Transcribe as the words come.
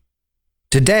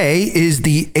Today is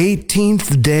the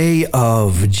 18th day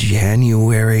of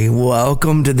January.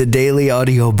 Welcome to the Daily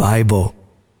Audio Bible.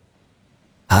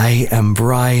 I am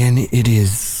Brian. It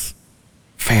is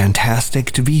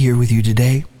fantastic to be here with you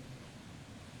today.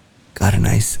 Got a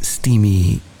nice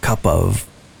steamy cup of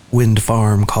Wind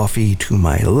Farm coffee to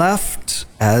my left,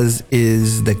 as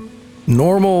is the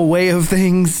normal way of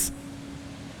things.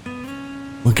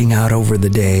 Looking out over the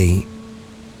day,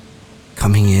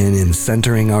 coming in and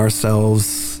centering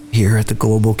ourselves here at the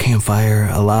Global Campfire,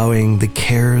 allowing the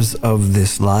cares of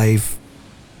this life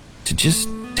to just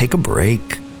take a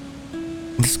break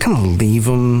and just kind of leave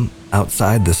them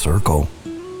outside the circle.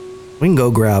 We can go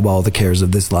grab all the cares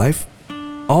of this life,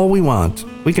 all we want.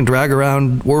 We can drag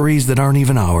around worries that aren't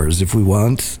even ours if we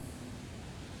want,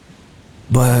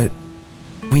 but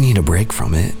we need a break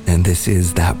from it, and this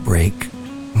is that break.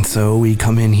 And so we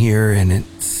come in here and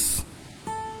it's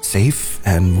safe,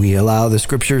 and we allow the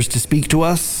scriptures to speak to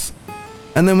us,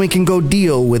 and then we can go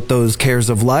deal with those cares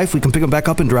of life. We can pick them back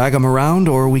up and drag them around,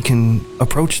 or we can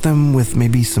approach them with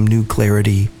maybe some new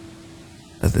clarity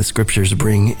that the scriptures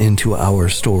bring into our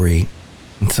story.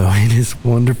 And so it is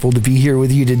wonderful to be here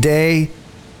with you today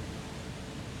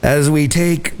as we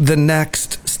take the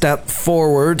next step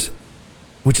forward,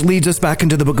 which leads us back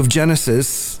into the book of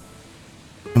Genesis.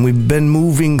 And we've been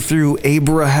moving through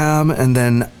Abraham, and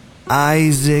then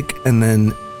Isaac, and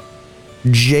then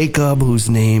Jacob, whose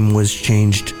name was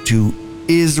changed to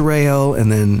Israel,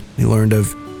 and then we learned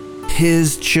of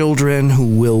his children who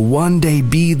will one day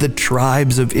be the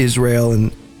tribes of Israel.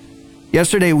 And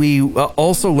yesterday we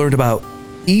also learned about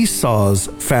Esau's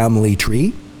family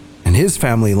tree and his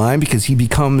family line, because he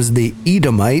becomes the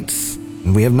Edomites,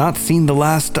 and we have not seen the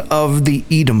last of the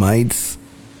Edomites.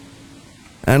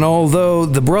 And although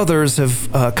the brothers have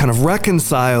kind of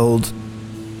reconciled,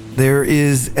 there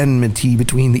is enmity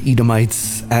between the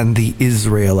Edomites and the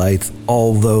Israelites,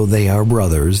 although they are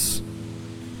brothers.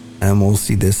 And we'll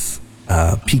see this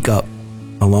peek up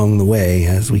along the way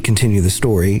as we continue the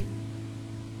story.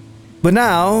 But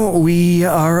now we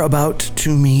are about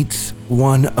to meet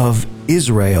one of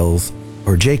Israel's,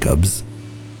 or Jacob's,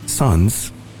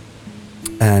 sons,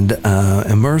 and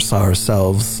immerse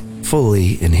ourselves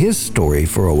fully in his story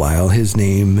for a while. His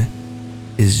name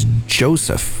is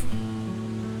Joseph.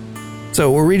 So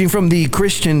we're reading from the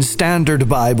Christian Standard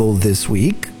Bible this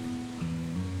week,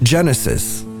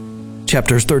 Genesis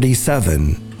chapters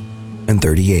 37 and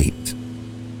 38.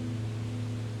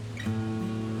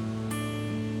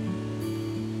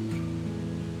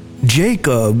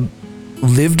 Jacob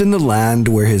lived in the land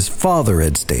where his father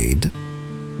had stayed,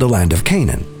 the land of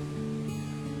Canaan.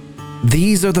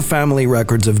 These are the family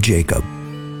records of Jacob.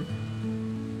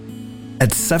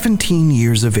 At 17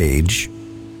 years of age,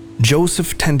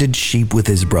 Joseph tended sheep with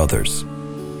his brothers.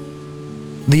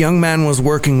 The young man was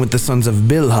working with the sons of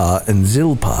Bilhah and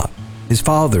Zilpah, his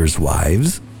father's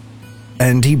wives,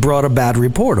 and he brought a bad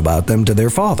report about them to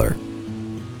their father.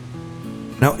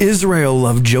 Now Israel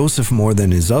loved Joseph more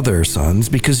than his other sons,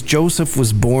 because Joseph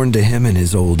was born to him in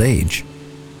his old age,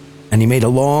 and he made a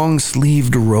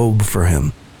long-sleeved robe for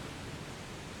him.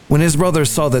 When his brothers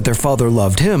saw that their father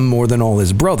loved him more than all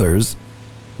his brothers,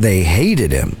 they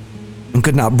hated him and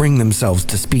could not bring themselves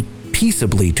to speak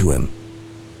peaceably to him.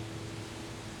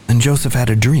 And Joseph had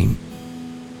a dream.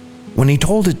 When he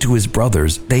told it to his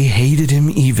brothers, they hated him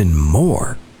even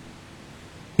more.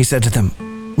 He said to them,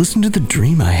 "Listen to the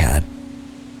dream I had.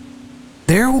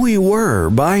 There we were,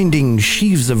 binding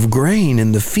sheaves of grain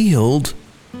in the field.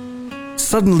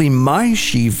 Suddenly my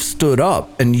sheaf stood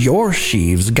up, and your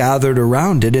sheaves gathered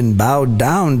around it and bowed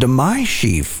down to my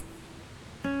sheaf."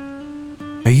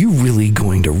 "Are you really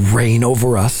going to reign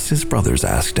over us?" his brothers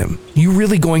asked him. "Are you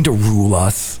really going to rule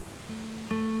us?"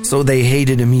 So they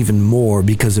hated him even more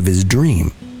because of his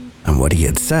dream and what he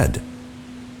had said.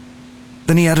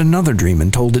 Then he had another dream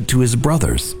and told it to his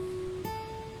brothers.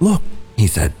 "Look," he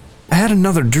said, "I had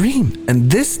another dream,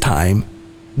 and this time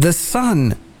the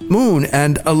sun, moon,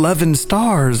 and 11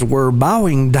 stars were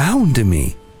bowing down to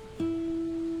me."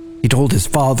 He told his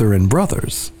father and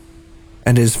brothers,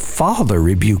 and his father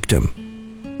rebuked him.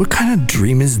 "What kind of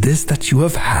dream is this that you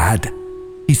have had?"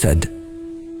 he said.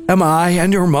 "Am I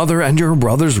and your mother and your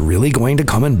brothers really going to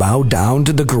come and bow down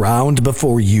to the ground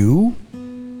before you?"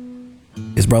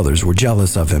 His brothers were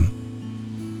jealous of him,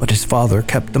 but his father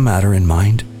kept the matter in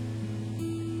mind.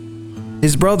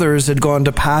 His brothers had gone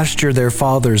to pasture their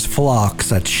father's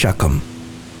flocks at Shechem.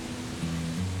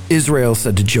 Israel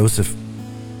said to Joseph,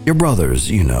 "Your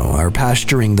brothers, are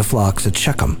pasturing the flocks at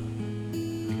Shechem.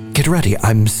 Get ready,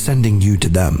 I'm sending you to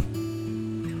them."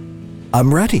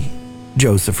 "I'm ready,"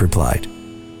 Joseph replied.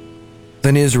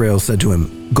 Then Israel said to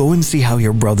him, "Go and see how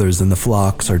your brothers in the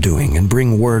flocks are doing and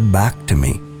bring word back to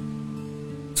me."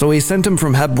 So he sent him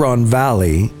from Hebron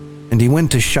Valley, and he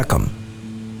went to Shechem.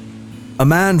 A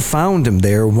man found him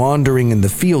there wandering in the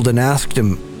field and asked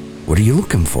him, "What are you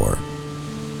looking for?"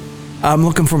 "I'm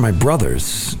looking for my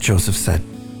brothers," Joseph said.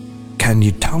 "Can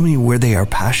you tell me where they are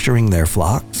pasturing their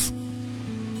flocks?"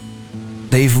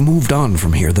 "They've moved on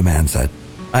from here," the man said.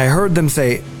 "I heard them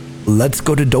say, 'Let's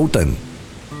go to Dothan.'"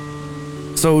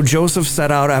 So Joseph set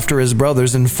out after his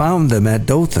brothers and found them at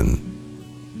Dothan.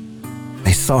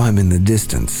 They saw him in the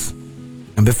distance,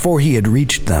 and before he had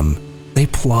reached them, they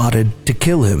plotted to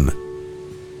kill him.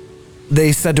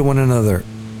 They said to one another,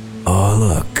 "Oh,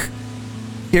 look,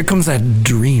 here comes that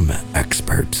dream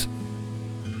expert.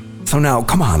 So now,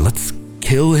 come on, let's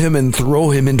kill him and throw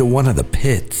him into one of the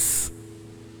pits.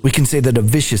 We can say that a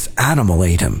vicious animal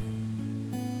ate him.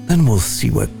 Then we'll see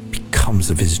what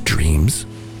becomes of his dreams."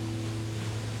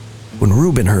 When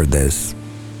Reuben heard this,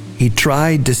 he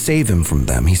tried to save him from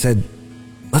them. He said,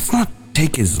 "Let's not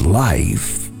take his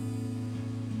life."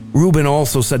 Reuben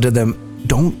also said to them,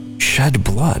 "Don't shed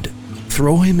blood.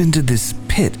 Throw him into this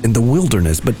pit in the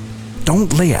wilderness, but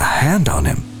don't lay a hand on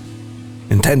him,"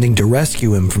 intending to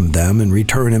rescue him from them and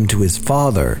return him to his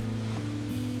father.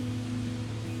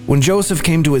 When Joseph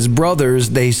came to his brothers,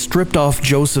 they stripped off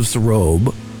Joseph's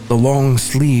robe, the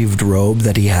long-sleeved robe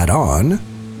that he had on.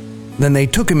 Then they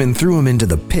took him and threw him into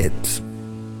the pit.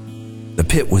 The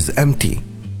pit was empty,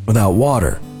 without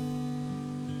water.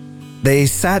 They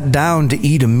sat down to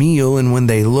eat a meal, and when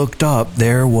they looked up,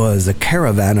 there was a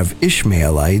caravan of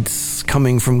Ishmaelites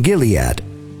coming from Gilead.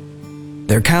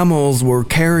 Their camels were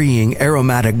carrying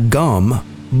aromatic gum,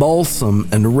 balsam,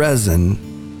 and resin,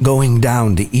 going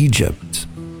down to Egypt.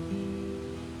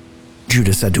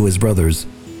 Judah said to his brothers,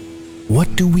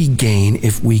 "What do we gain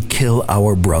if we kill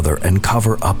our brother and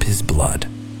cover up his blood?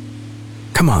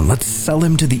 Come on, let's sell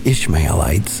him to the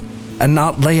Ishmaelites and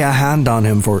not lay a hand on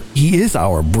him, for he is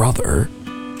our brother,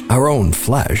 our own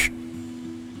flesh."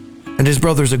 And his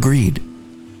brothers agreed.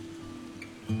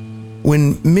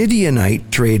 When Midianite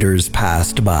traders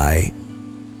passed by,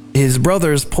 his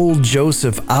brothers pulled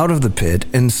Joseph out of the pit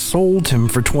and sold him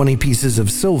for 20 pieces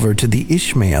of silver to the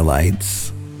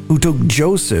Ishmaelites, who took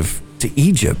Joseph to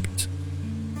Egypt.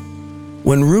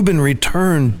 When Reuben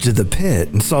returned to the pit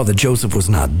and saw that Joseph was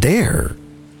not there,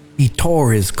 he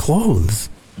tore his clothes.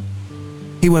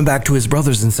 He went back to his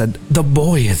brothers and said, "The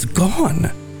boy is gone.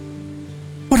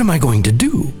 What am I going to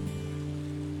do?"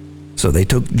 So they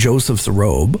took Joseph's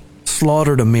robe,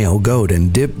 slaughtered a male goat,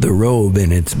 and dipped the robe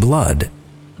in its blood.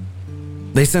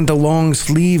 They sent a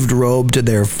long-sleeved robe to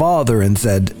their father and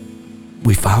said,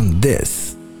 "We found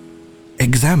this.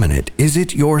 Examine it. Is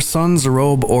it your son's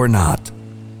robe or not?"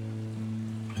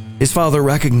 His father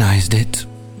recognized it.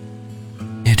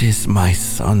 "It is my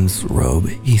son's robe,"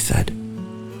 he said.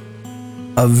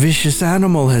 "A vicious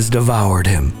animal has devoured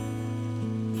him.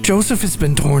 Joseph has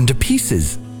been torn to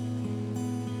pieces."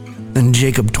 Then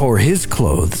Jacob tore his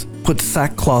clothes, put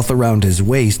sackcloth around his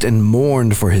waist, and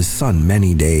mourned for his son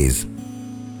many days.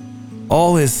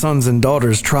 All his sons and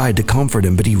daughters tried to comfort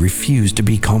him, but he refused to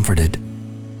be comforted.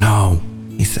 "No,"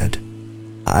 he said,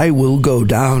 "I will go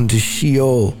down to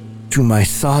Sheol to my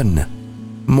son,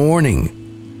 mourning."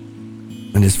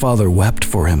 And his father wept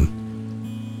for him.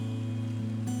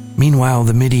 Meanwhile,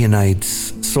 the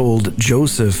Midianites sold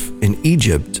Joseph in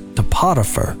Egypt to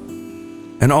Potiphar,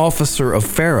 an officer of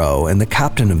Pharaoh and the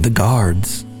captain of the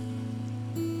guards.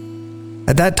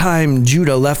 At that time,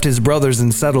 Judah left his brothers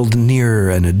and settled near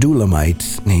an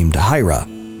Adullamite named Hira.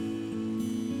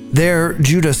 There,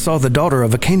 Judah saw the daughter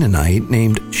of a Canaanite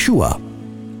named Shua.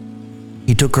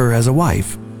 He took her as a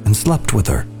wife and slept with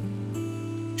her.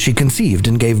 She conceived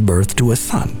and gave birth to a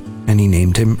son, and he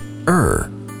named him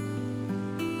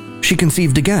She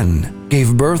conceived again,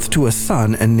 gave birth to a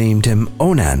son, and named him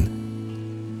Onan.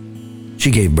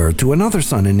 She gave birth to another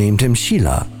son and named him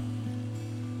Shelah.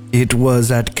 It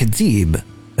was at Kezib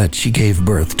that she gave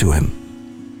birth to him.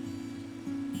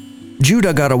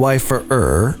 Judah got a wife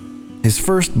for his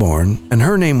firstborn, and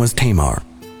her name was Tamar.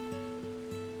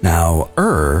 Now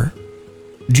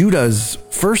Judah's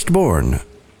firstborn,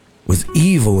 was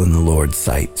evil in the Lord's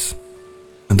sight,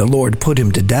 and the Lord put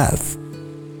him to death.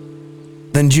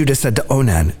 Then Judah said to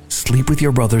Onan, "Sleep with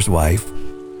your brother's wife,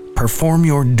 perform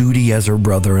your duty as her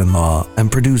brother-in-law,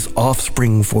 and produce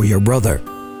offspring for your brother."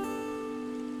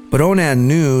 But Onan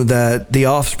knew that the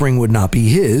offspring would not be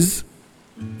his,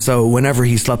 so whenever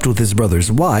he slept with his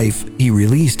brother's wife, he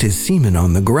released his semen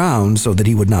on the ground so that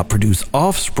he would not produce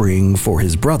offspring for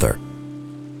his brother.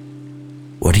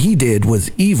 What he did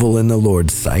was evil in the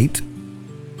Lord's sight,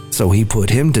 So he put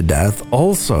him to death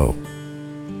also.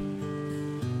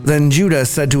 Then Judah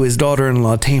said to his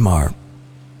daughter-in-law Tamar,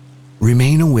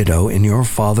 "Remain a widow in your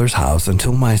father's house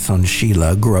until my son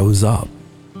Shelah grows up."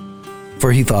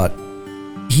 For he thought,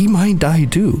 he might die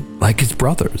too, like his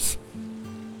brothers.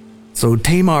 So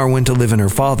Tamar went to live in her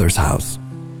father's house.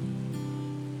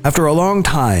 After a long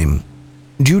time,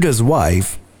 Judah's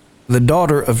wife, the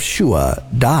daughter of Shua,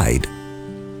 died.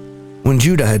 When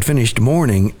Judah had finished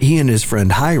mourning, he and his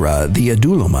friend Hira, the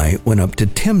Adullamite, went up to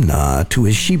Timnah to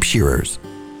his sheep shearers.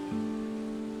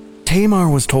 Tamar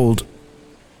was told,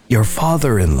 "Your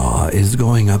father-in-law is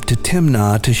going up to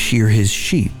Timnah to shear his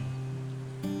sheep."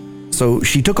 So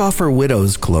she took off her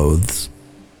widow's clothes,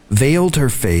 veiled her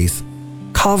face,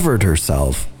 covered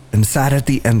herself, and sat at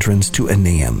the entrance to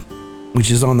Enaim, which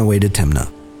is on the way to Timnah.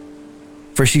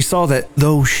 For she saw that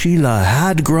though Shelah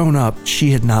had grown up,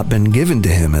 she had not been given to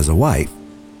him as a wife.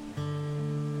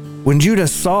 When Judah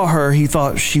saw her, he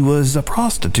thought she was a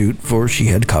prostitute, for she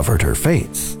had covered her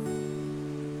face.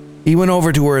 He went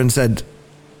over to her and said,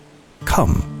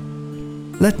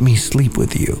 "Come, let me sleep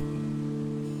with you."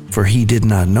 For he did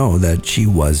not know that she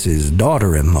was his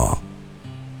daughter-in-law.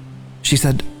 She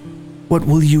said, "What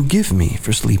will you give me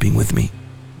for sleeping with me?"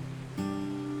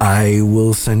 "I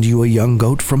will send you a young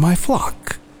goat from my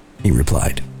flock," he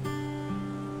replied.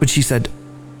 But she said,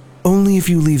 "Only if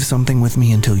you leave something with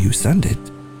me until you send it."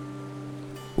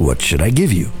 "What should I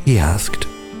give you?" he asked.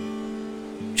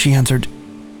 She answered,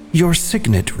 "Your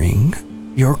signet ring,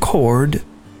 your cord,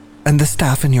 and the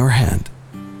staff in your hand."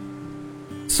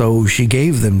 So she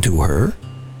gave them to her,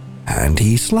 and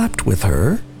he slept with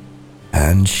her,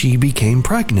 and she became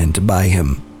pregnant by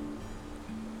him.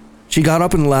 She got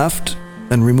up and left,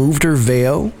 and removed her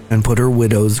veil and put her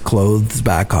widow's clothes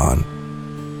back on.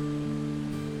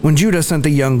 When Judah sent the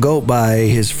young goat by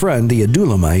his friend the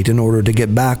Adullamite in order to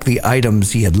get back the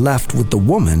items he had left with the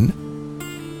woman,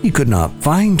 he could not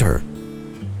find her.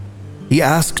 He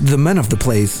asked the men of the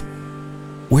place,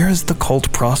 "Where is the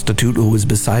cult prostitute who was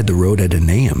beside the road at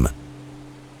Enaim?"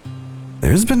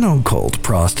 "There's been no cult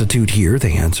prostitute here,"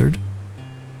 they answered.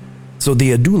 So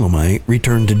the Adullamite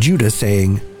returned to Judah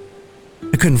saying,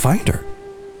 "I couldn't find her.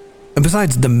 And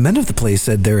besides, the men of the place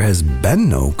said there has been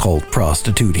no cult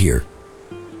prostitute here."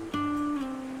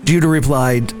 Judah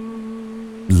replied,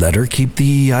 "Let her keep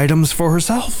the items for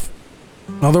herself.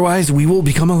 Otherwise, we will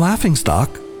become a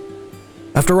laughingstock.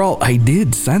 After all, I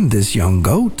did send this young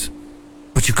goat,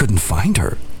 but you couldn't find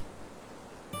her."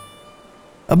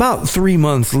 About 3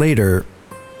 months later,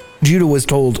 Judah was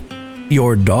told,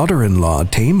 "Your daughter-in-law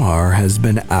Tamar has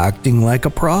been acting like a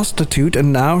prostitute,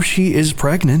 and now she is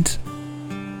pregnant."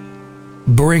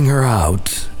 "Bring her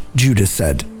out," Judah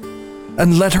said,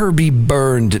 "and let her be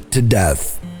burned to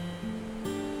death."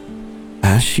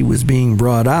 As she was being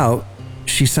brought out,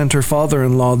 she sent her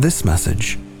father-in-law this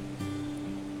message: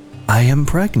 "I am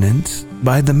pregnant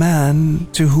by the man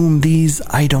to whom these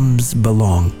items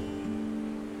belong."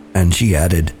 And she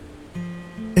added,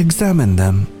 "Examine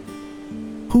them.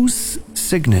 Whose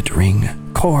signet ring,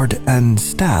 cord, and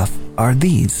staff are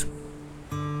these?"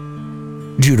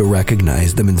 Judah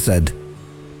recognized them and said,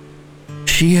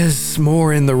 "She is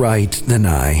more in the right than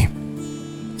I,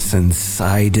 since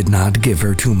I did not give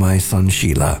her to my son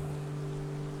Shelah."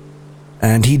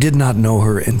 And he did not know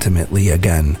her intimately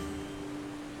again.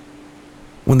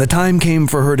 When the time came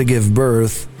for her to give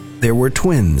birth, there were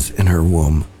twins in her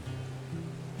womb.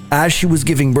 As she was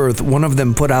giving birth, one of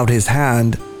them put out his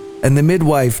hand, and the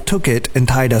midwife took it and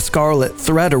tied a scarlet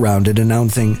thread around it,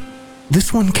 announcing,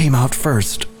 "This one came out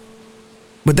first."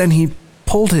 But then he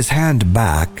pulled his hand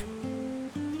back.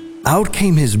 Out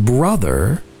came his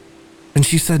brother, and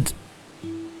she said,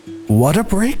 "What a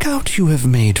breakout you have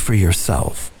made for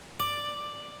yourself."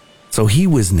 So he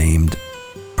was named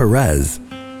Perez.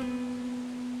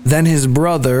 Then his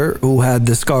brother, who had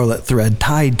the scarlet thread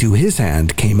tied to his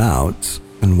hand, came out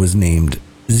and was named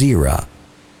Zerah.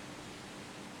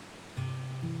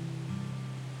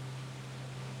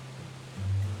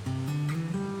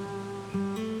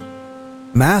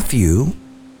 Matthew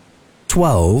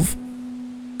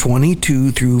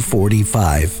 12:22 through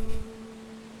 45.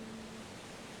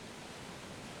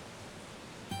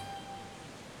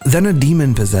 Then a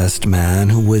demon-possessed man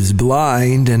who was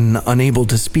blind and unable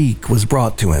to speak was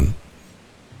brought to him.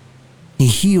 He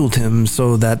healed him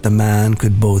so that the man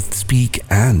could both speak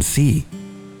and see.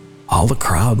 All the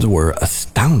crowds were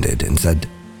astounded and said,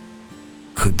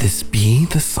 "Could this be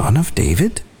the son of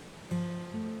David?"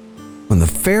 When the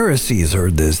Pharisees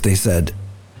heard this, they said,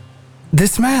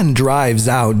 "This man drives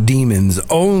out demons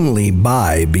only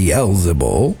by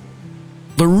Beelzebul,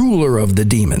 the ruler of the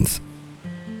demons."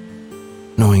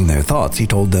 Knowing their thoughts, he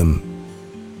told them,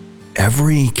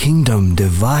 "Every kingdom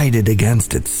divided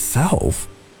against itself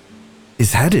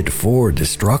is headed for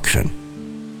destruction,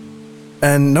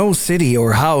 and no city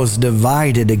or house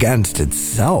divided against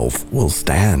itself will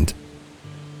stand.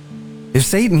 If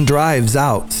Satan drives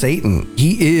out Satan,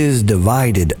 he is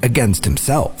divided against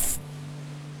himself.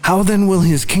 How then will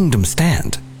his kingdom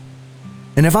stand?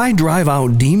 And if I drive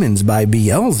out demons by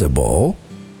Beelzebul,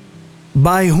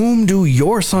 by whom do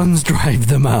your sons drive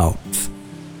them out?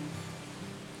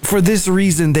 For this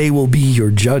reason they will be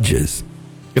your judges.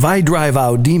 If I drive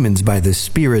out demons by the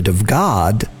Spirit of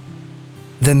God,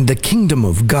 then the kingdom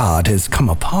of God has come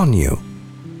upon you.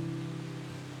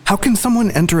 How can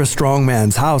someone enter a strong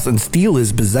man's house and steal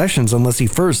his possessions unless he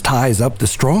first ties up the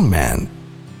strong man?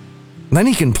 Then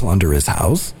he can plunder his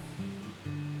house.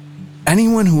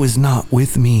 Anyone who is not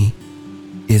with me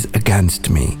is against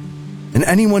me, and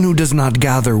anyone who does not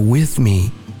gather with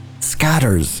me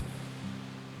scatters.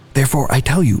 Therefore I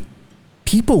tell you,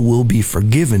 people will be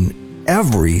forgiven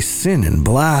every sin and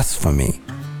blasphemy,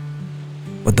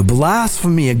 but the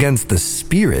blasphemy against the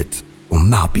Spirit will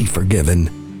not be forgiven.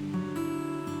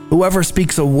 Whoever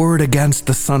speaks a word against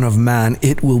the Son of Man,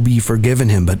 it will be forgiven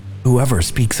him, but whoever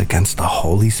speaks against the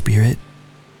Holy Spirit,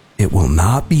 it will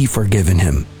not be forgiven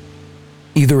him,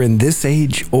 either in this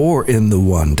age or in the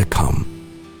one to come.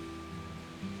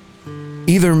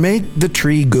 Either make the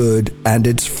tree good and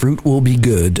its fruit will be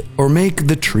good, or make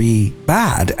the tree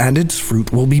bad and its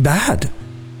fruit will be bad.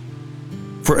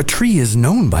 For a tree is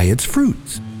known by its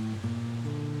fruits.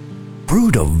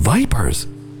 Brood of vipers,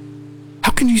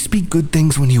 how can you speak good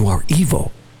things when you are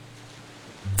evil?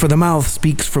 For the mouth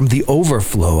speaks from the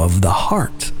overflow of the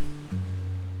heart.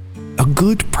 A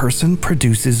good person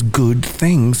produces good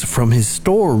things from his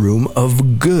storeroom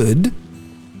of good,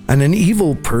 and an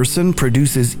evil person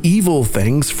produces evil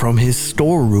things from his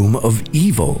storeroom of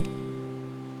evil.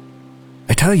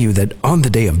 I tell you that on the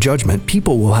day of judgment,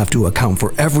 people will have to account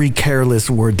for every careless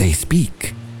word they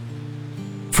speak.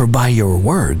 For by your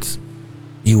words,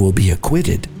 you will be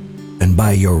acquitted, and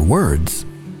by your words,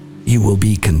 you will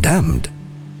be condemned.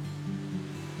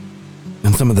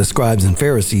 And some of the scribes and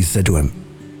Pharisees said to him,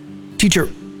 "Teacher,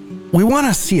 we want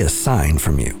to see a sign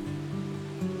from you."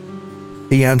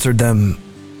 He answered them,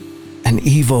 "An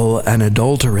evil and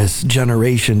adulterous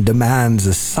generation demands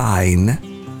a sign,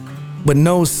 but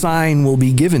no sign will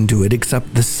be given to it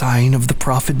except the sign of the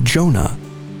prophet Jonah.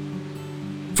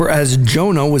 For as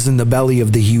Jonah was in the belly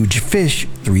of the huge fish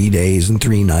 3 days and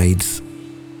 3 nights,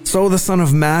 so the Son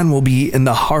of Man will be in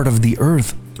the heart of the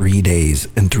earth 3 days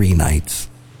and 3 nights.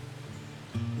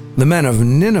 The men of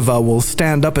Nineveh will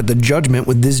stand up at the judgment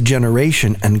with this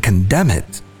generation and condemn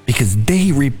it, because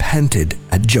they repented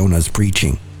at Jonah's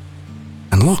preaching.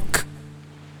 And look,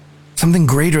 something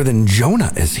greater than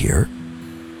Jonah is here.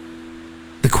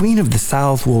 The queen of the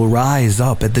south will rise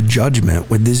up at the judgment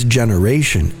with this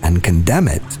generation and condemn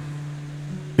it,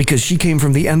 because she came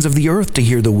from the ends of the earth to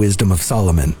hear the wisdom of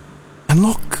Solomon. And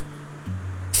look,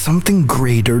 something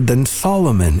greater than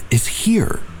Solomon is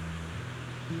here.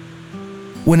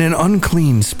 When an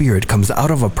unclean spirit comes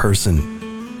out of a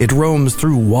person, it roams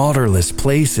through waterless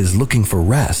places looking for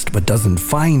rest, but doesn't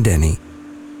find any.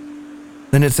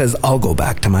 Then it says, 'I'll go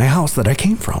back to my house that I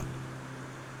came from.'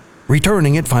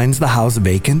 Returning, it finds the house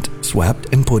vacant,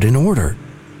 swept, and put in order.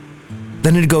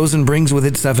 Then it goes and brings with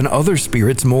it 7 other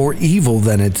spirits more evil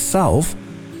than itself,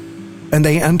 and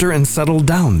they enter and settle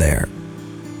down there.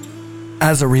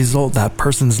 As a result, that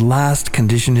person's last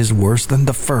condition is worse than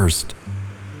the first.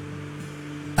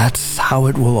 That's how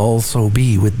it will also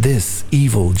be with this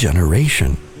evil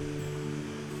generation."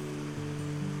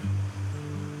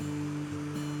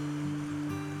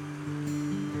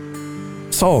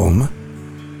 Psalm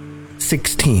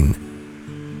 16.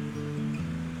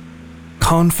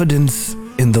 Confidence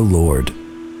in the Lord.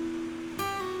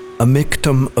 A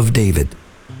Miktam of David.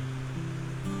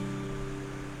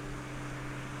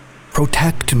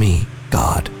 Protect me,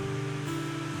 God,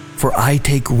 for I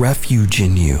take refuge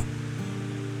in you.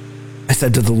 I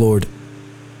said to the Lord,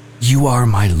 "You are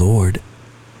my Lord.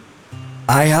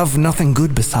 I have nothing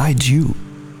good besides you."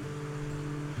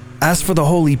 As for the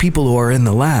holy people who are in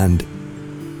the land,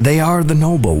 they are the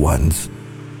noble ones.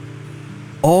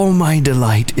 All my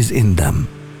delight is in them.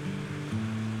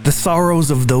 The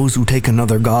sorrows of those who take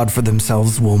another god for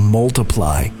themselves will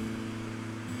multiply.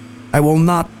 I will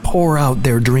not pour out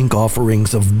their drink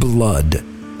offerings of blood,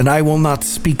 and I will not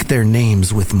speak their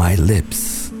names with my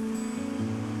lips.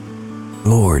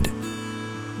 Lord,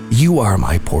 you are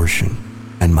my portion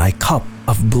and my cup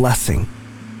of blessing.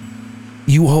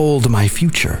 You hold my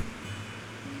future.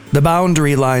 The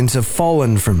boundary lines have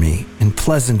fallen for me in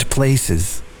pleasant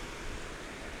places.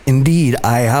 Indeed,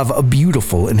 I have a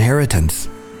beautiful inheritance.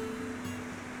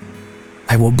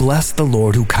 I will bless the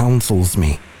Lord who counsels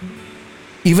me.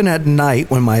 Even at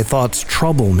night when my thoughts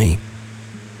trouble me,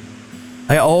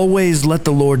 I always let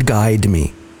the Lord guide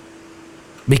me.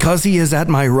 Because he is at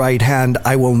my right hand,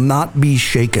 I will not be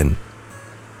shaken.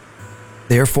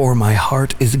 Therefore my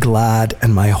heart is glad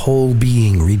and my whole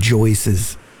being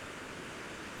rejoices.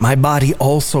 My body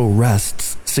also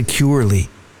rests securely.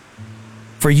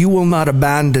 For you will not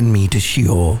abandon me to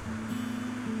Sheol.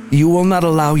 You will not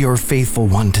allow your faithful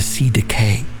one to see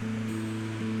decay.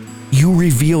 You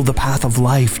reveal the path of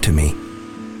life to me.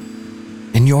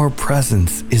 In your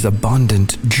presence is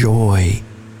abundant joy.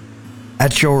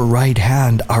 At your right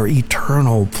hand are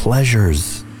eternal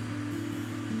pleasures.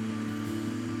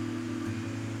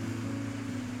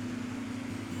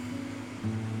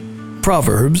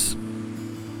 Proverbs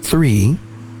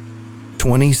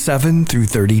 3:27 through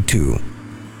 32.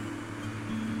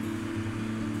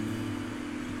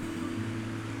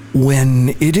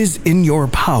 When it is in your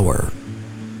power,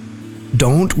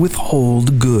 don't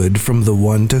withhold good from the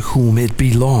one to whom it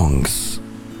belongs.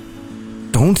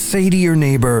 Don't say to your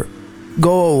neighbor,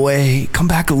 "Go away, come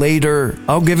back later,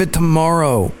 I'll give it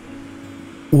tomorrow,"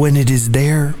 when it is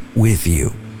there with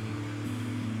you.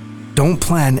 Don't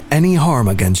plan any harm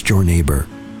against your neighbor,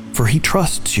 for he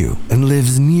trusts you and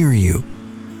lives near you.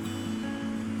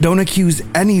 Don't accuse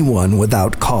anyone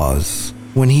without cause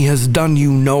when he has done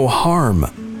you no harm.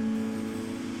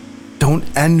 Don't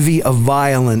envy a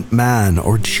violent man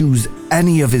or choose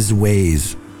any of his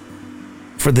ways,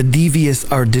 for the devious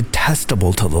are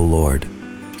detestable to the Lord,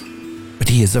 but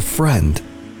he is a friend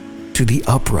to the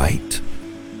upright.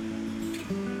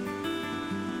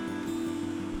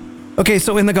 Okay,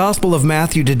 so in the Gospel of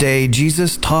Matthew today,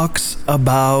 Jesus talks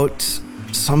about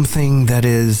something that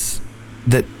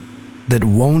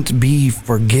won't be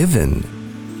forgiven.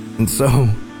 And so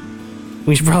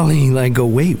we should probably go,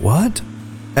 wait, what?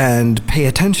 And pay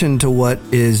attention to what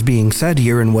is being said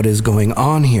here and what is going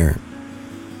on here.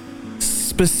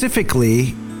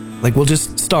 Specifically, we'll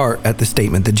just start at the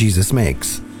statement that Jesus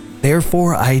makes.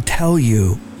 Therefore, I tell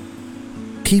you,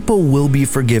 people will be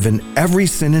forgiven every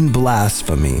sin and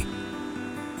blasphemy,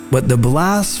 but the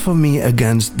blasphemy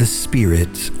against the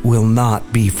Spirit will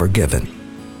not be forgiven.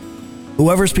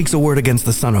 Whoever speaks a word against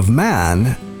the Son of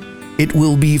Man, it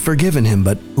will be forgiven him,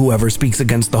 but whoever speaks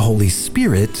against the Holy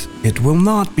Spirit, it will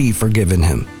not be forgiven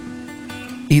him,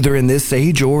 either in this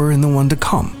age or in the one to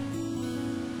come.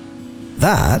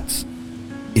 That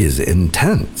is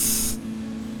intense.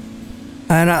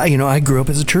 And I grew up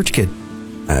as a church kid.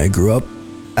 I grew up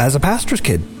as a pastor's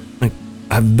kid.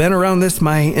 I've been around this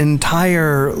my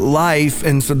entire life,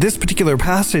 and so this particular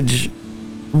passage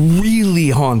really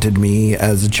haunted me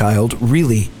as a child,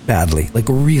 really badly,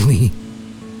 really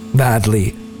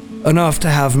badly, enough to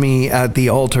have me at the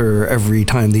altar every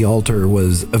time the altar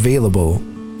was available,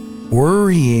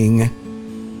 worrying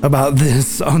about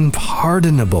this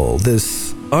unpardonable,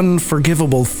 this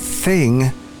unforgivable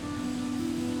thing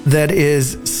that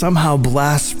is somehow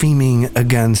blaspheming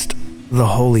against the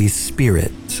Holy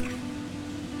Spirit.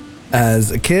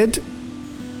 As a kid,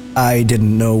 I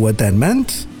didn't know what that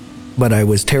meant, but I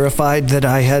was terrified that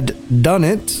I had done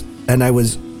it, and I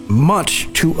was much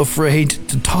too afraid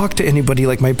to talk to anybody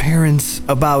like my parents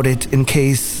about it in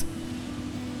case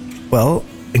I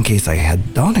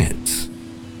had done it.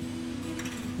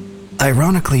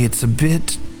 Ironically, it's a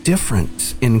bit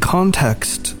different in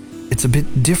context. It's a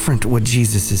bit different what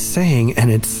Jesus is saying,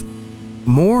 and it's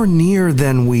more near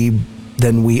than we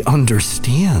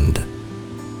understand.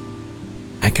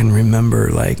 I can remember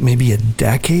maybe a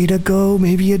decade ago,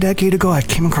 I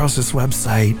came across this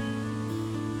website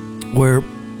where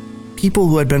people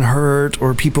who had been hurt,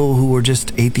 or people who were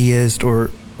just atheist or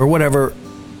whatever,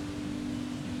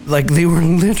 they were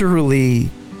literally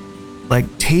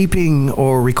taping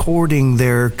or recording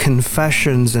their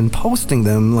confessions and posting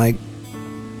them.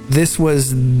 This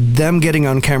was them getting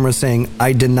on camera saying,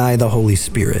 "I deny the Holy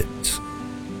Spirit."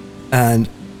 And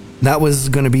that was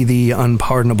going to be the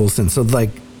unpardonable sin. So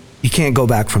you can't go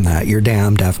back from that. You're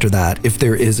damned after that. If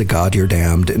there is a God, you're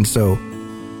damned. And so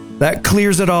that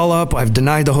clears it all up. I've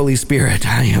denied the Holy Spirit.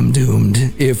 I am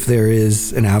doomed if there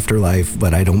is an afterlife,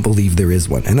 but I don't believe there is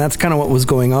one. And that's kind of what was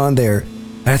going on there.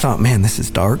 I thought, man, this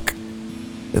is dark.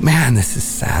 Man, this is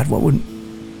sad. What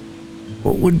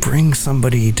would bring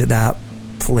somebody to that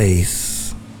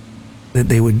place that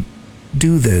they would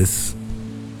do this?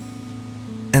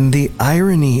 And the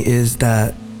irony is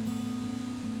that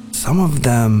some of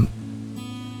them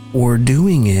were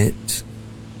doing it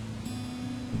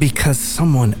because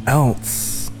someone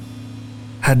else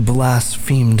had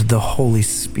blasphemed the Holy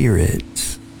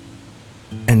Spirit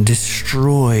and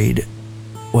destroyed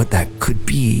what that could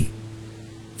be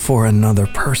for another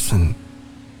person,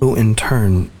 who in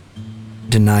turn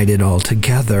denied it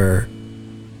altogether,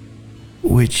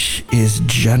 which is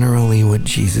generally what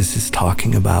Jesus is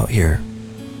talking about here.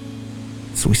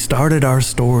 So we started our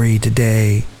story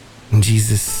today, and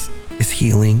Jesus is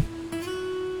healing,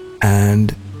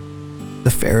 and the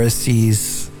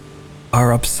Pharisees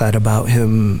are upset about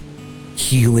him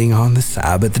healing on the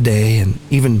Sabbath day and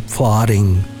even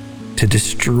plotting to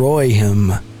destroy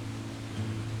him.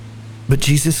 But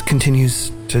Jesus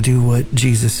continues to do what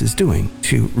Jesus is doing,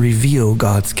 to reveal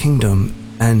God's kingdom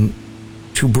and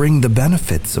to bring the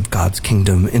benefits of God's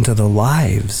kingdom into the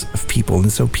lives of people.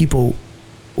 And so people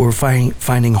were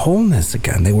finding wholeness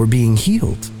again. They were being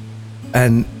healed.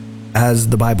 And as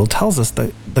the Bible tells us,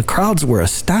 the crowds were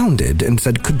astounded and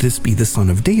said, "Could this be the Son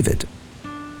of David?"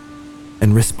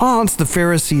 In response, the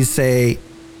Pharisees say,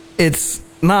 he's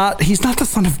not the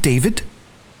Son of David.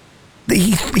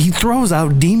 He throws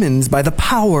out demons by the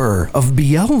power of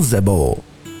Beelzebul,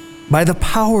 by the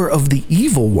power of the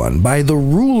evil one, by the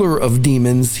ruler of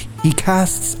demons, he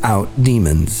casts out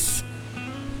demons.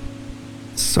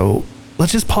 So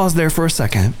let's just pause there for a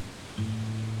second.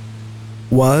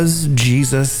 Was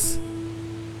Jesus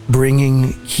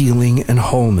bringing healing and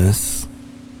wholeness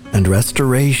and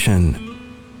restoration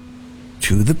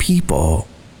to the people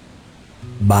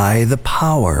by the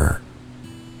power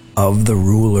of the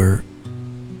ruler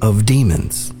of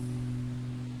demons?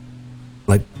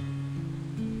 Like,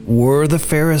 were the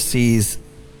Pharisees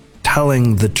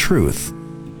telling the truth?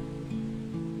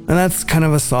 And that's kind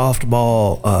of a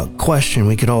softball question.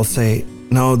 We could all say,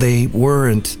 no, they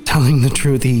weren't telling the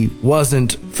truth. He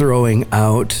wasn't throwing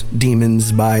out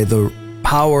demons by the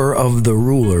power of the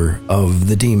ruler of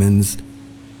the demons.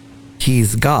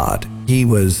 He's God. He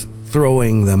was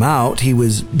throwing them out. He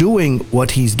was doing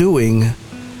what he's doing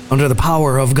under the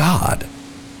power of God.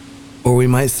 Or we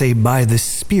might say by the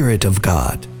Spirit of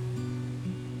God.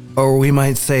 Or we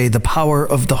might say the power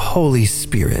of the Holy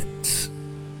Spirit.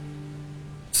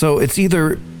 So it's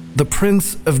either the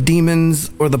prince of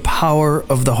demons or the power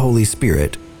of the Holy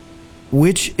Spirit.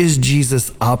 Which is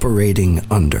Jesus operating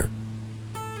under?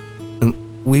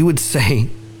 And we would say,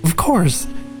 of course,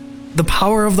 the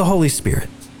power of the Holy Spirit.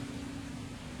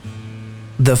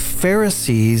 The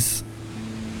Pharisees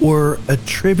were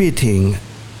attributing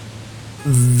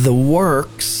the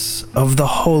works of the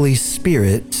Holy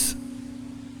Spirit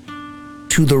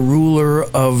to the ruler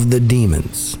of the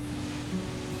demons.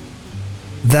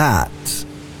 That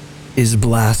is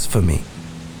blasphemy.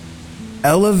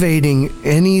 Elevating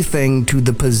anything to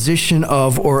the position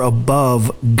of or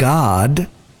above God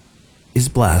is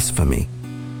blasphemy.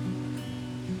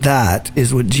 That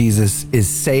is what Jesus is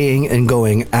saying and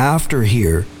going after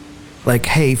here. Like,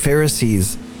 hey,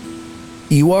 Pharisees,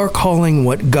 you are calling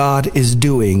what God is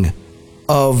doing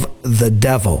of the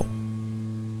devil.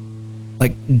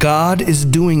 Like, God is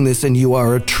doing this and you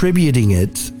are attributing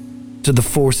it to the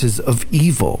forces of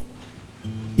evil.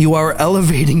 You are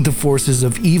elevating the forces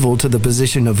of evil to the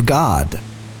position of God.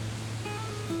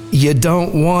 You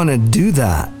don't want to do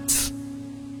that.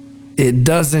 It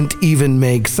doesn't even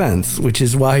make sense, which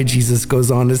is why Jesus goes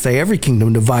on to say every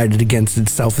kingdom divided against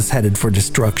itself is headed for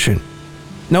destruction.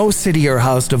 No city or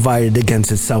house divided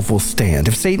against itself will stand.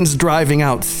 If Satan's driving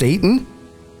out Satan,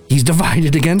 he's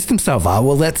divided against himself. I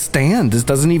will let stand. This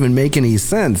doesn't even make any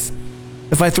sense.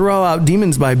 If I throw out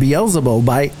demons by Beelzebul,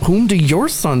 by whom do your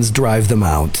sons drive them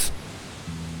out?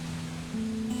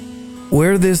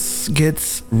 Where this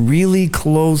gets really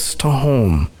close to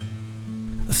home,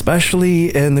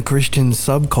 especially in the Christian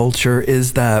subculture,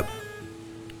 is that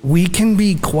we can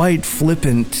be quite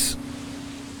flippant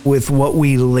with what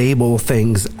we label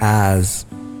things as.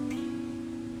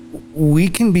 We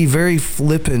can be very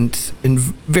flippant and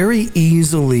very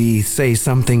easily say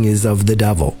something is of the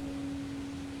devil.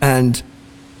 And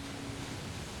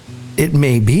it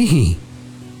may be,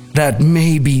 that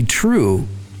may be true,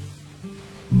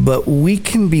 but we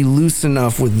can be loose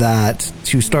enough with that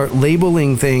to start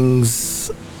labeling things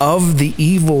of the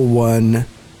evil one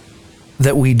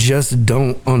that we just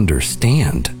don't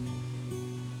understand.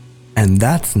 And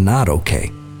that's not okay.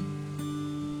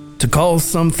 To call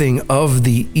something of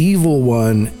the evil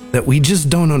one that we just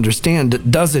don't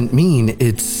understand doesn't mean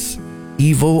it's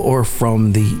evil or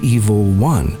from the evil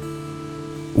one.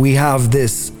 We have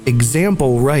this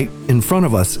example right in front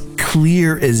of us,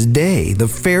 clear as day. The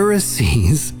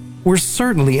Pharisees were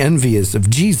certainly envious of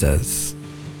Jesus,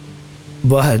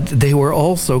 but they were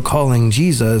also calling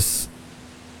Jesus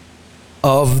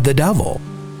of the devil.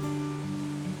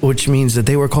 which means that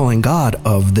they were calling God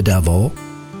of the devil,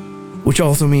 which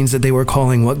also means that they were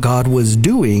calling what God was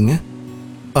doing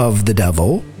of the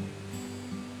devil.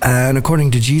 And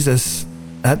according to Jesus,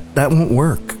 that won't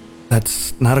work.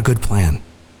 That's not a good plan.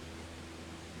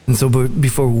 And so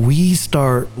before we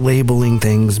start labeling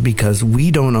things because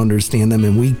we don't understand them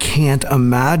and we can't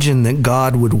imagine that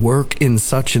God would work in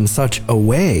such and such a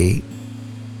way,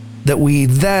 that we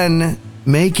then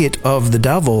make it of the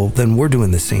devil, then we're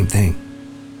doing the same thing.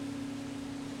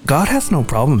 God has no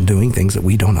problem doing things that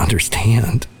we don't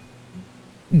understand.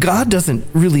 God doesn't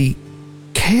really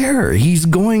care. He's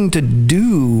going to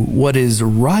do what is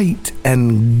right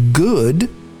and good,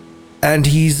 and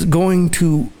he's going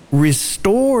to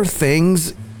restore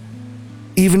things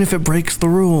even if it breaks the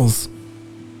rules,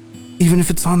 even if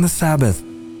it's on the Sabbath,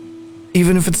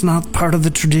 even if it's not part of the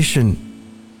tradition,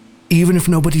 even if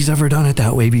nobody's ever done it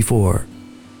that way before.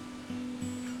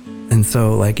 And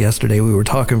so, like yesterday, we were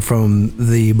talking from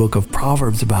the book of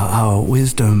Proverbs about how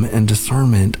wisdom and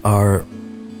discernment are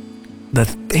the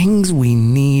things we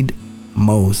need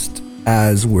most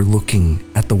as we're looking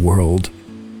at the world.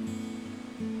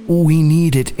 We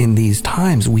need it in these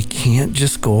times. We can't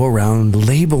just go around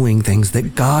labeling things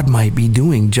that God might be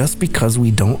doing just because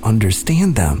we don't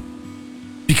understand them.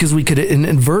 Because we could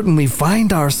inadvertently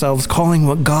find ourselves calling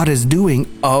what God is doing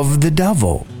of the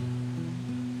devil.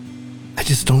 I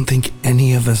just don't think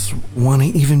any of us want to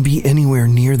even be anywhere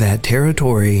near that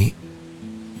territory.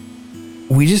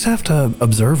 We just have to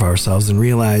observe ourselves and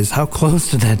realize how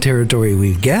close to that territory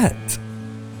we get.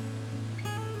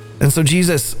 And so,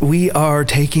 Jesus, we are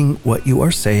taking what you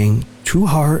are saying to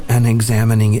heart and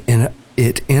examining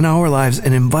it in our lives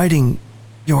and inviting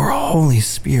your Holy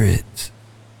Spirit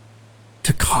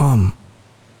to come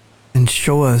and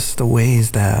show us the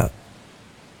ways that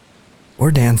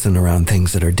we're dancing around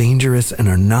things that are dangerous and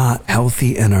are not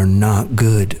healthy and are not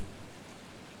good.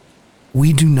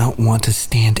 We do not want to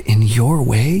stand in your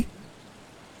way.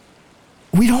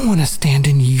 We don't want to stand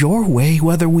in your way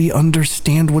whether we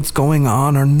understand what's going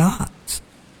on or not.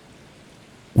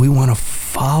 We want to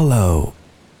follow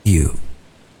you.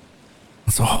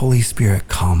 And so, Holy Spirit,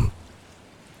 come.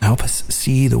 Help us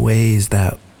see the ways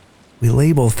that we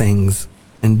label things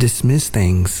and dismiss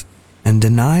things and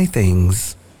deny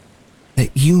things that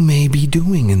you may be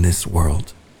doing in this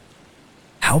world.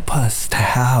 Help us to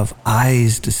have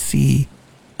eyes to see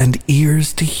and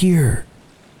ears to hear.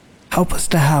 Help us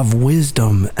to have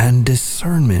wisdom and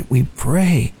discernment, we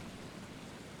pray.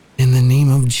 In the name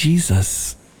of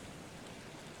Jesus.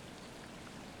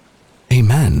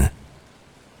 Amen.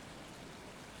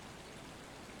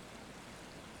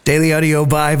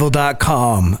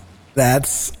 DailyAudioBible.com.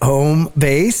 That's home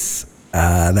base.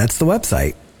 That's the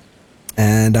website.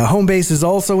 And home base is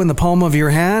also in the palm of your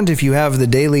hand if you have the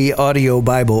Daily Audio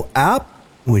Bible app,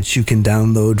 which you can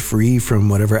download free from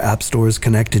whatever app store is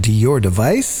connected to your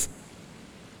device.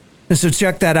 And so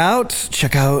check that out.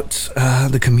 Check out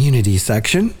the community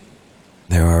section.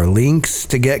 There are links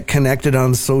to get connected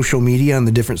on social media, on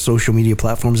the different social media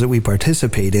platforms that we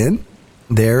participate in,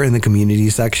 there in the community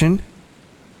section.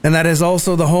 And that is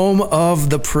also the home of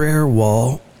the prayer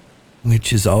wall,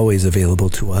 which is always available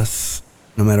to us.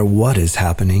 No matter what is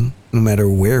happening, no matter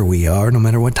where we are, no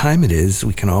matter what time it is,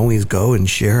 we can always go and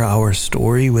share our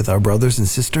story with our brothers and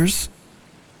sisters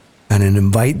and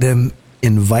invite them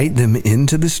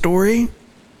into the story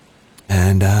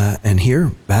and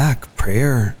hear back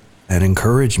prayer and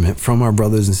encouragement from our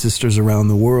brothers and sisters around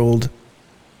the world,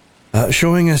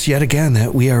 showing us yet again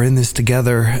that we are in this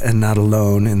together and not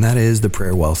alone, and that is the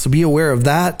prayer wall. So be aware of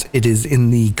that. It is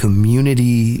in the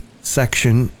community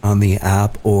section on the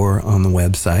app or on the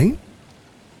website.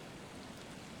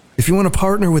 If you want to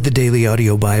partner with the Daily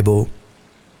Audio Bible,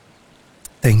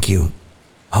 thank you.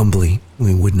 Humbly,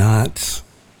 we would not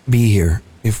be here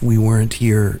if we weren't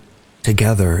here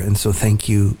together. And so thank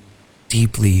you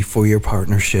deeply for your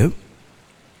partnership.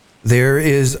 There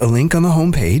is a link on the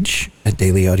homepage at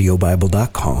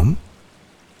dailyaudiobible.com.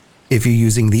 If you're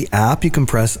using the app, you can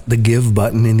press the Give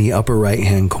button in the upper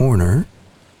right-hand corner.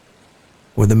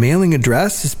 Or the mailing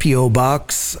address is P.O.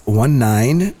 Box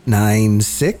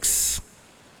 1996,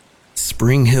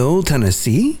 Spring Hill,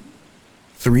 Tennessee,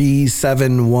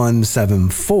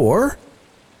 37174.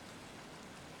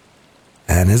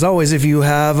 And as always, if you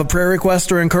have a prayer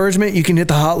request or encouragement, you can hit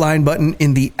the hotline button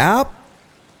in the app,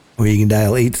 or you can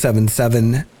dial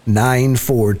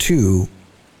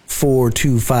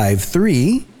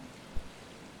 877-942-4253.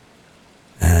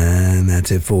 And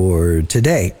that's it for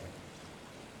today.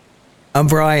 I'm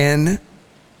Brian.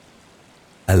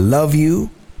 I love you.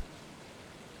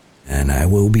 And I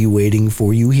will be waiting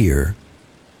for you here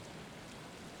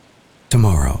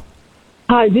tomorrow.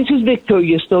 Hi, this is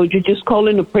Victoria Soldier, just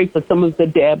calling to pray for some of the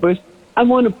dabbers. I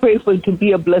want to pray for it to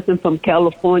be a blessing from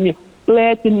California.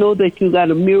 Glad to know that you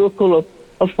got a miracle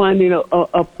of finding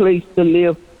a place to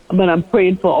live. But I'm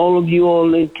praying for all of you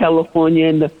all in California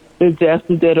and the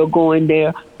disasters that are going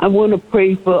there. I want to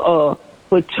pray for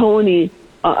Tony.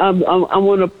 I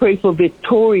want to pray for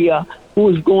Victoria, who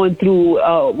is going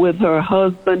through with her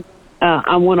husband.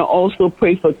 I want to also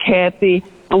pray for Kathy.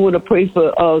 I want to pray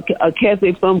for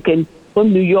Kathy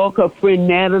from New York, her friend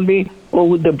Natalie, or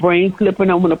with the brain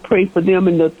slipping. I want to pray for them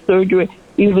in the surgery,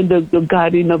 even the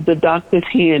guiding of the doctor's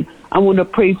hand. I want to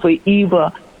pray for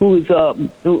Eva, who is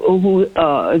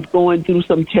going through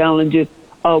some challenges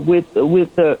in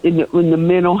the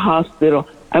mental hospital.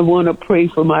 I want to pray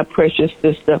for my precious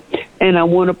sister, and I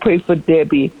want to pray for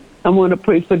Debbie. I want to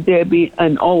pray for Debbie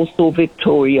and also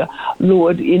Victoria.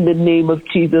 Lord, in the name of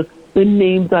Jesus, the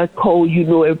names I call, you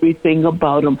know everything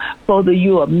about them. Father,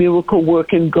 you are miracle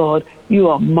working God. You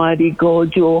are mighty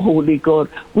God. You are holy God.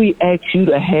 We ask you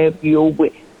to have your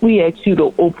way. We ask you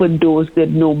to open doors that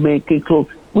no man can close.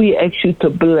 We ask you to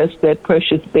bless that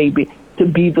precious baby, to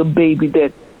be the baby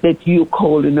that you're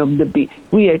calling them to be.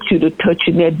 We ask you to touch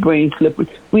in that brain slipper.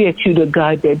 We ask you to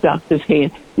guide that doctor's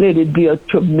hand. Let it be a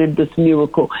tremendous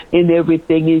miracle. And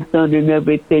everything is done and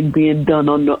everything being done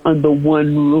under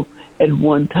one roof at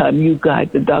one time. You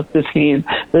guide the doctor's hand,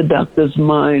 the doctor's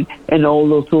mind, and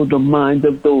also the minds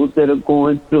of those that are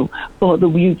going through. Father,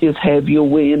 you just have your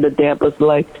way in the dabbler's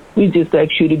life. We just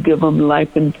ask you to give them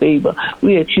life and favor.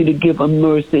 We ask you to give them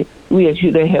mercy. We ask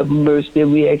you to have mercy.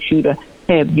 We ask you to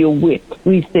have your way.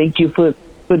 We thank you for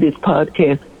this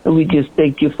podcast, and we just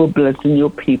thank you for blessing your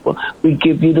people. We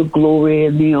give you the glory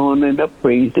and the honor and the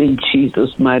praise. In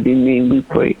Jesus' mighty name we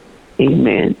pray.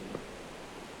 Amen.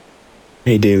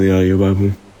 Hey, Daily Audio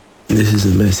Bible. This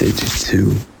is a message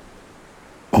to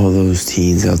all those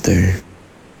teens out there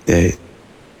that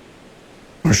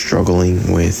are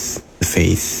struggling with the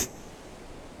faith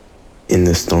in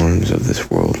the storms of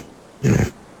this world. You know,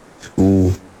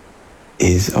 school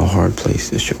is a hard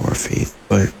place to show our faith,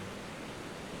 but the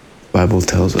Bible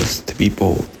tells us to be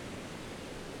bold.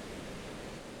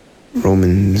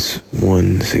 Romans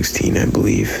 1:16, I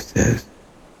believe, says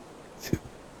to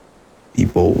be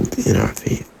bold in our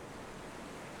faith.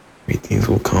 Great things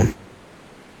will come.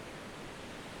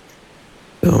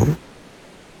 So,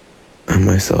 I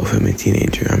myself am a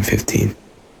teenager. I'm 15.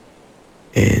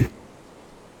 And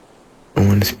I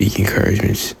want to speak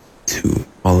encouragement to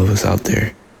all of us out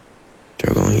there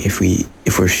struggling.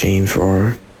 If we're shamed for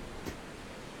our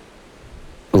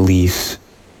beliefs,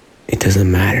 it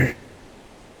doesn't matter.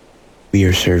 We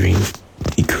are serving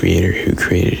the Creator who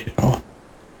created it all.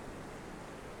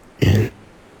 And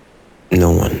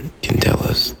no one can tell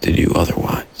us to do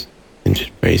otherwise than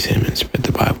just praise Him and spread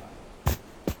the Bible.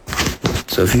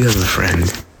 So if you have a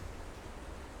friend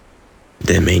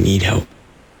that may need help,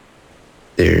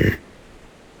 they're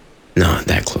not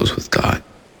that close with God,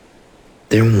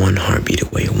 they're one heartbeat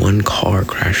away, one car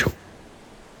crash away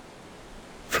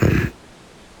from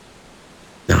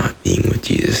not being with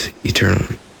Jesus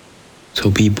eternally. So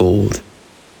be bold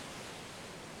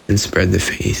and spread the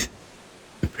faith.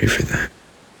 I pray for that.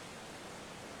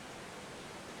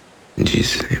 In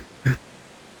Jesus' name. Amen.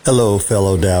 Hello,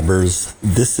 fellow dabbers.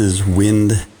 This is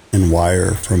Wind and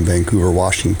Wire from Vancouver,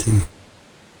 Washington.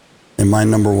 And my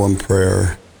number one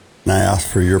prayer, and I ask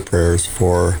for your prayers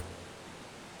for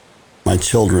my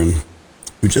children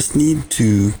who just need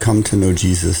to come to know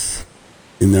Jesus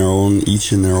in their own,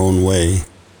 each in their own way.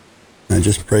 And I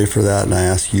just pray for that, and I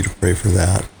ask you to pray for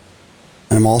that.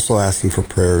 And I'm also asking for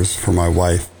prayers for my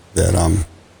wife that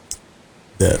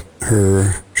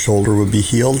her shoulder would be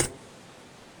healed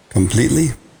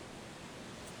completely.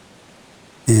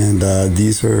 And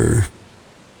these are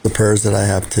the prayers that I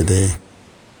have today.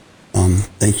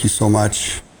 Thank you so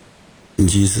much. In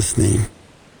Jesus' name,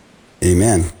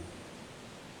 amen.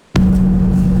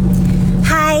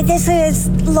 Hi, this is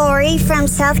Lori from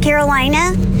South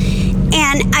Carolina,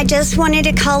 and I just wanted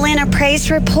to call in a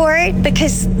praise report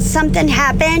because something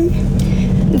happened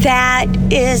that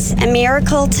is a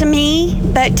miracle to me.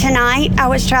 But tonight I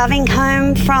was driving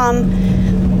home from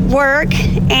work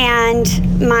and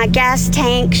my gas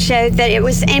tank showed that it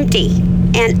was empty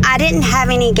and I didn't have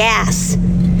any gas.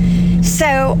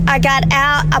 So I got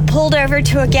out, I pulled over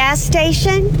to a gas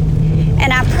station,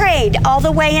 and I prayed all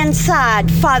the way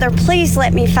inside, Father, please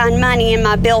let me find money in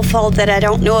my billfold that I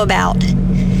don't know about.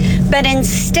 But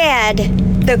instead,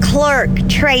 the clerk,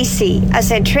 Tracy, I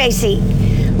said, Tracy,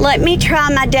 let me try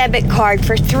my debit card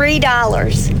for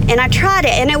 $3. And I tried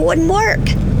it, and it wouldn't work.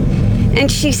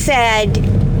 And she said,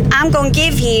 I'm going to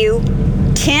give you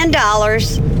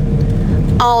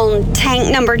 $10 on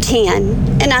tank number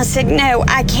 10. And I said, no,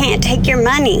 I can't take your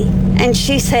money. And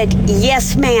she said,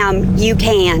 yes, ma'am, you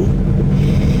can.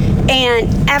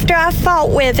 And after I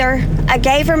fought with her, I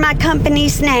gave her my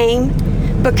company's name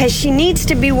because she needs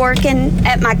to be working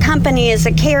at my company as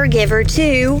a caregiver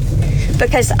too,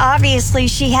 because obviously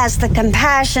she has the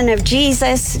compassion of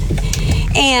Jesus.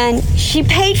 And she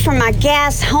paid for my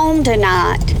gas home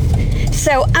tonight.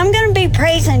 So I'm going to be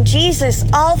praising Jesus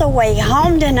all the way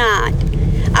home tonight.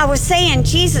 I was saying,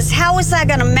 Jesus, how was I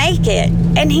going to make it?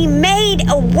 And he made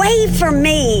a way for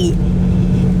me.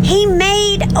 He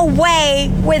made a way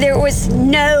where there was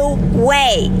no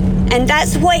way. And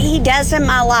that's what he does in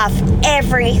my life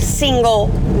every single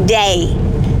day.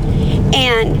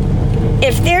 And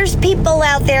if there's people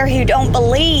out there who don't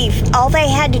believe, all they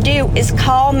had to do is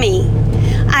call me.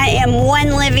 I am one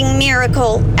living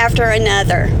miracle after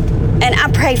another. And I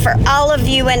pray for all of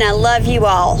you, and I love you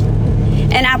all.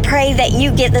 And I pray that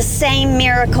you get the same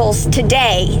miracles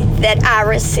today that I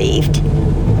received.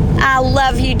 I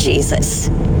love you, Jesus.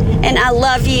 And I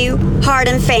love you,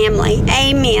 Hardin family.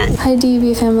 Amen. Hi,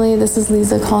 DEB family. This is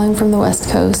Lisa calling from the West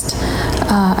Coast.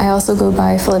 I also go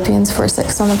by Philippians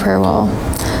 4:6 on the prayer wall.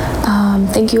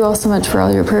 Thank you all so much for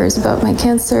all your prayers about my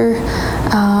cancer.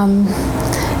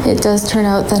 It does turn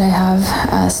out that I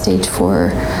have stage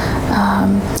 4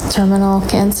 terminal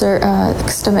cancer,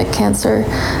 stomach cancer,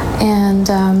 and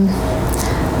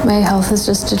my health has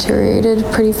just deteriorated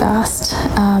pretty fast.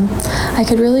 I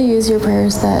could really use your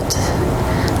prayers that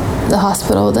the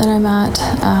hospital that I'm at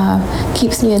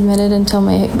keeps me admitted until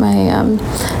my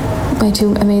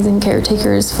two amazing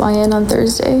caretakers fly in on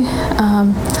Thursday.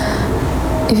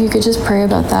 If you could just pray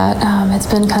about that. It's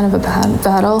been kind of a bad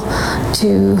battle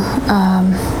to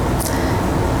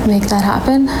make that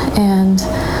happen, and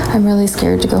I'm really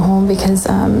scared to go home because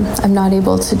I'm not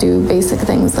able to do basic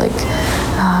things like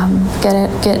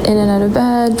get in and out of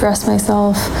bed, dress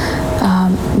myself,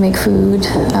 make food.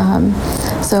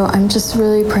 So I'm just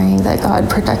really praying that God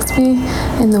protects me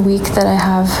in the week that I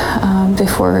have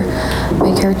before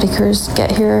my caretakers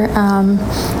get here.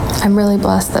 I'm really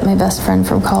blessed that my best friend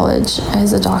from college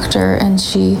is a doctor, and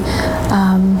she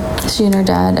and her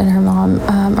dad and her mom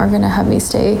are going to have me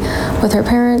stay with her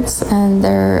parents, and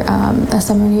they're a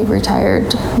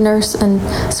semi-retired nurse and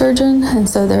surgeon, and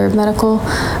so they're medical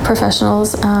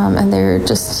professionals, and they're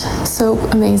just so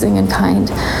amazing and kind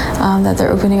that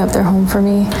they're opening up their home for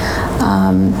me.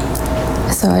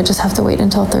 So I just have to wait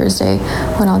until Thursday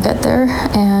when I'll get there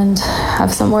and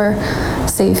have somewhere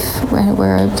safe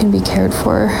where I can be cared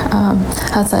for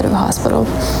outside of a hospital.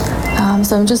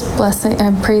 So I'm just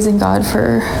I'm praising God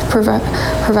for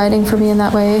providing for me in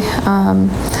that way.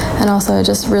 And also I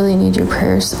just really need your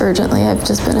prayers urgently. I've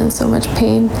just been in so much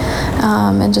pain,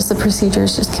 and just the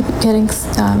procedures just keep getting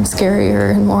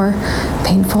scarier and more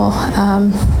painful.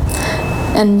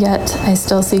 And yet I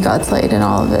still see God's light in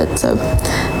all of it. So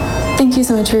thank you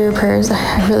so much for your prayers.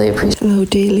 I really appreciate it. Hello,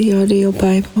 Daily Audio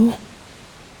Bible.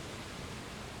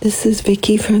 This is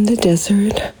Vicky from the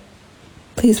desert.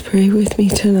 Please pray with me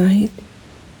tonight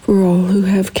for all who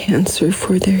have cancer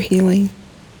for their healing.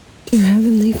 Dear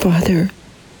Heavenly Father,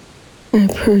 I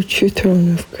approach your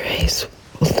throne of grace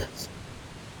with boldness,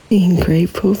 being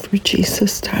grateful for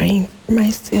Jesus dying for my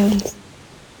sins.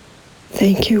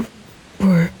 Thank you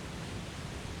for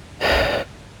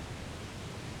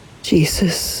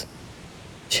Jesus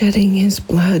shedding his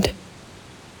blood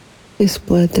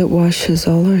that washes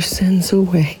all our sins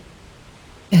away,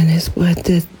 and his blood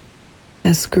that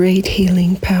has great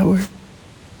healing power.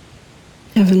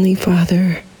 Heavenly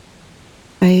Father,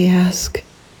 I ask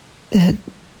that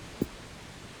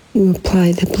you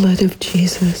apply the blood of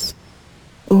Jesus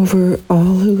over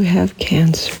all who have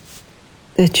cancer,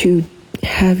 that you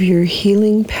have your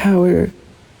healing power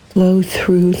flow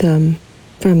through them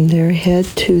from their head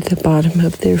to the bottom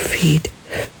of their feet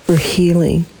for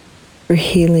healing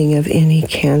of any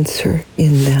cancer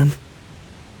in them.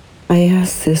 I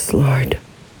ask this, Lord,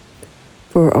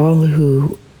 for all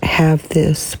who have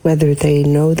this, whether they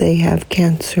know they have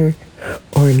cancer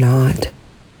or not,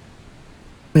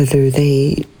 whether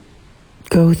they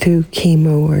go through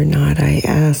chemo or not, I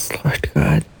ask, Lord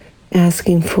God,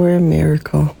 asking for a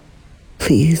miracle.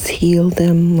 Please heal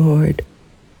them, Lord,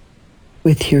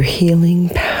 with your healing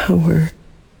power.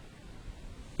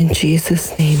 In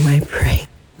Jesus' name I pray.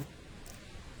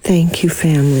 Thank you,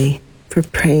 family, for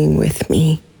praying with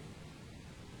me.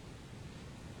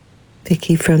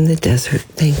 Vicky from the desert,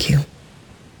 thank you.